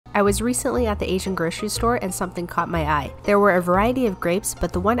I was recently at the Asian grocery store and something caught my eye. There were a variety of grapes,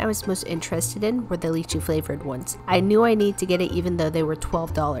 but the one I was most interested in were the lychee flavored ones. I knew I needed to get it even though they were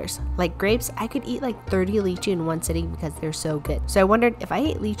 $12. Like grapes, I could eat like 30 lychee in one sitting because they're so good. So I wondered if I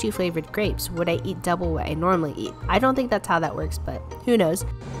ate lychee flavored grapes, would I eat double what I normally eat? I don't think that's how that works, but who knows.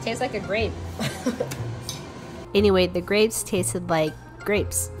 Tastes like a grape. Anyway, the grapes tasted like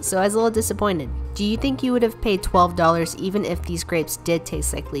grapes, so I was a little disappointed. Do you think you would have paid $12 even if these grapes did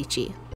taste like lychee?